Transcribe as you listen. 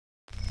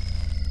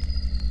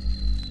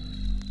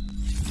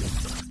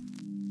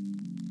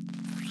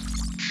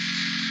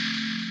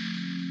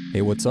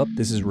Hey, what's up?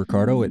 This is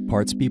Ricardo at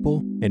Parts People,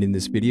 and in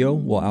this video,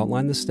 we'll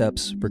outline the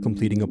steps for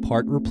completing a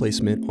part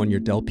replacement on your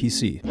Dell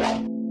PC.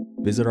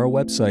 Visit our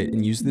website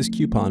and use this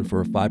coupon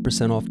for a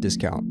 5% off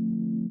discount.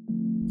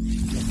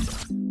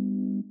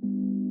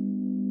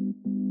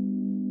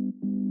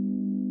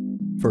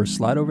 First,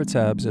 slide over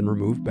tabs and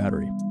remove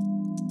battery.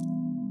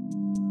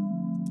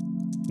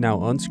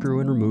 Now unscrew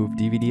and remove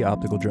DVD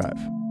optical drive.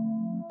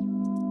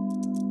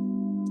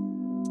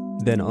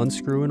 Then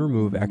unscrew and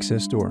remove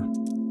access door.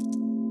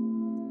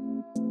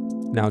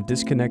 Now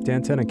disconnect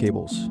antenna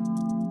cables.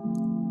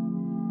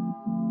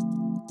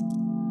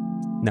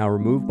 Now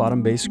remove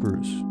bottom base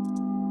screws.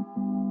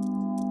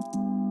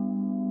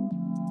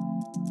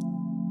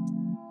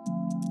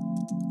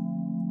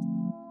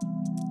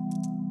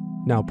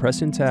 Now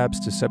press in tabs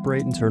to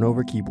separate and turn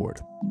over keyboard.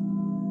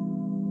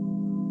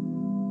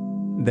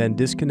 Then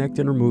disconnect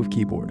and remove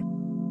keyboard.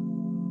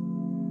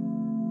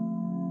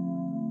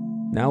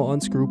 Now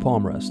unscrew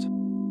palm rest.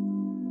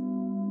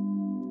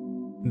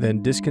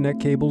 Then disconnect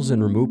cables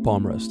and remove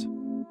palm rest.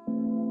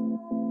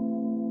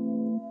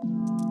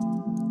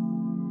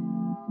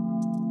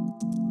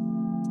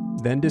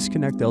 Then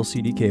disconnect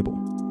LCD cable.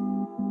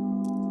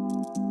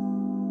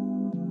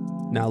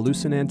 Now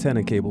loosen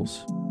antenna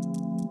cables.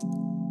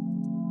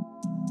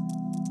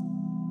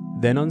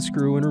 Then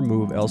unscrew and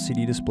remove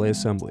LCD display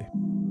assembly.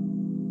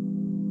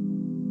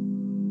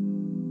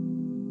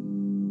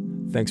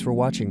 Thanks for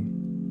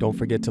watching. Don't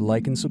forget to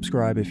like and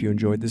subscribe if you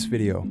enjoyed this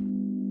video.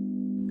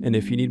 And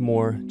if you need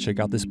more, check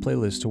out this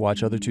playlist to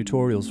watch other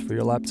tutorials for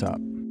your laptop.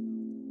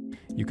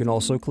 You can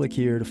also click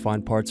here to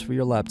find parts for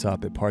your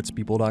laptop at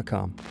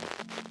partspeople.com.